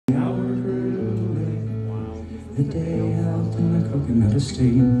the day out in the coconut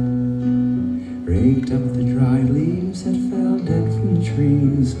estate, raked up the dried leaves that fell dead from the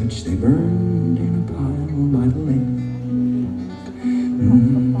trees, which they burned in a pile by the lake.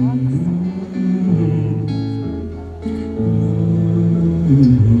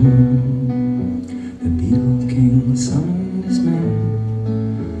 The Beetle King summoned his men,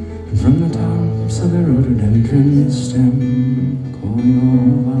 and from the tops of the rhododendron stem, calling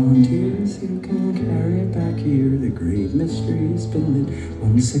all volunteers who can carry it back here. The great mystery has been lit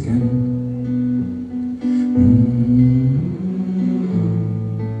once again.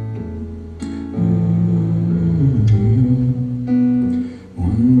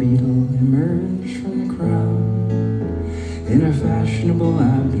 One beetle emerged from the crowd in a fashionable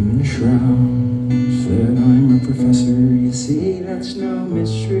abdomen shroud. Said, I'm a professor, you see, that's no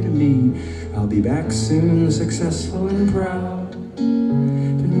mystery to me. I'll be back soon, successful and proud.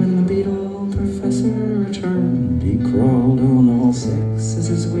 But when the beetle professor returned, he crawled on all six as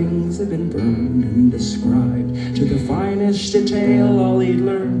his wings had been burned, and described to the finest detail all he'd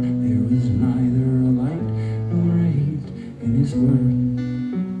learned. There was neither a light nor a heat in his word.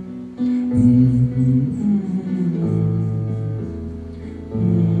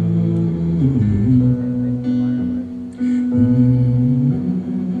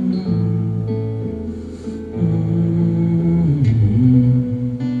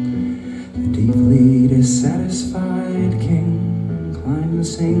 Deeply dissatisfied king climbed the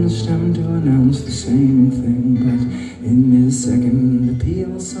same stem to announce the same thing, but in his second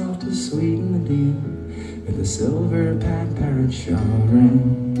appeal sought to sweeten the deal with a silver pad parrot shot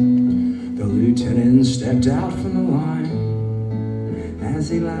ring. The lieutenant stepped out from the line as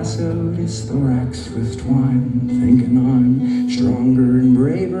he lassoed his thorax with twine, thinking, I'm stronger and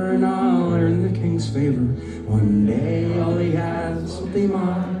braver and I'll earn the king's favor. One day all he has will be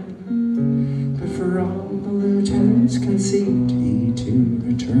mine. But for all the lieutenant's conceit, he too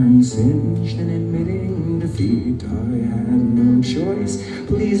returned singed and admitting defeat. I had no choice,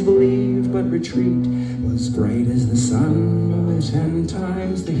 please believe, but retreat was bright as the sun with 10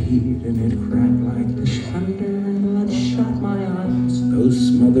 times the heat, and it cracked like the thunder and bloodshot my eyes. Though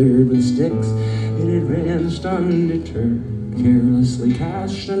smothered with sticks, it advanced undeterred, carelessly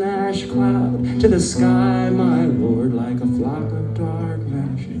cast an ash cloud to the sky, my lord, like a flock of dark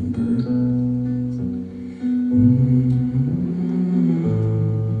vanishing birds.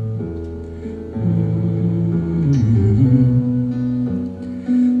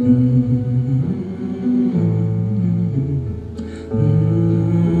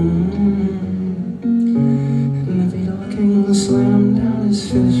 Slammed down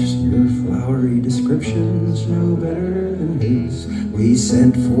his fist, your flowery description's no better than his. We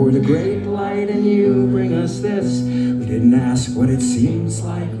sent for the great light and you bring us this. We didn't ask what it seems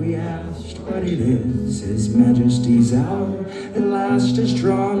like, we asked what it is. His Majesty's hour at last is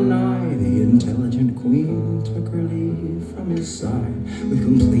drawn nigh. The intelligent queen took her leave from his side with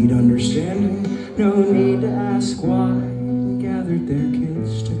complete understanding, no need to ask why. They gathered their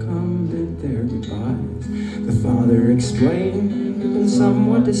kids to come bid their goodbyes. The father explained, you've been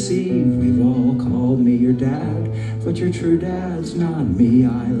somewhat deceived. We've all called me your dad, but your true dad's not me.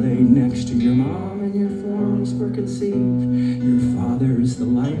 I lay next to your mom and your forms were conceived. Your father is the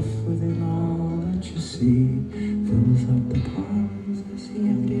life within all that you see. Fills up the ponds as he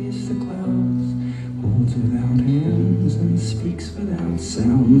empties the clouds, holds without hands and speaks without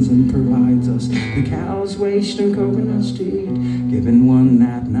sounds, and provides us the cow's waste and coconuts to eat, giving one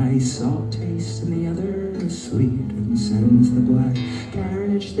that nice salt taste and the other sweet, and sends the black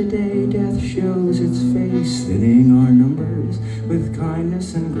carriage the day death shows its face, thinning our numbers with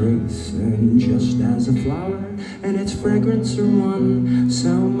kindness and grace. And just as a flower and its fragrance are one,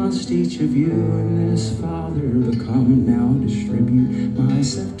 so must each of you and this father become. Now distribute my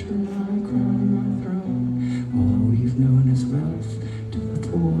scepter, my crown, my throne, all we've known as wealth, to the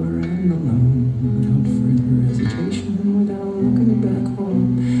poor and alone. Without further hesitation and without looking back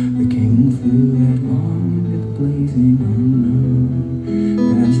home, the king flew headlong, blazing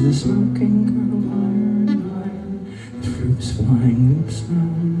unknown, as the smoking curled higher and higher, the fruits flying loops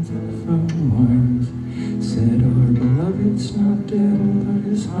round the telephone wires. Said, our beloved's not dead, but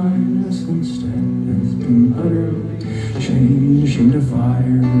his highness instead has been utterly changed into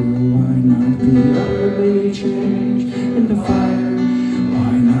fire. Why not be utterly changed into fire?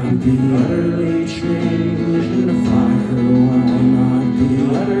 Why not be utterly changed into fire? Why not be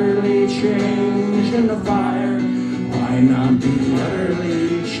utterly changed into fire? Why not be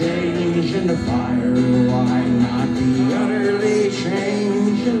utterly changed into fire? Why not be utterly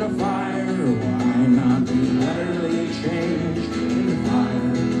changed into fire? Why not be utterly changed into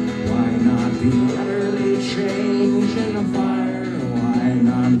fire? Why not be utterly changed? changed in the fire? Why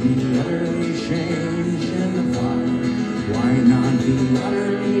not be utterly changed in the fire? Why not be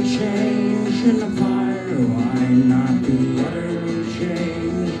utterly changed in the fire? Why not be utterly changed?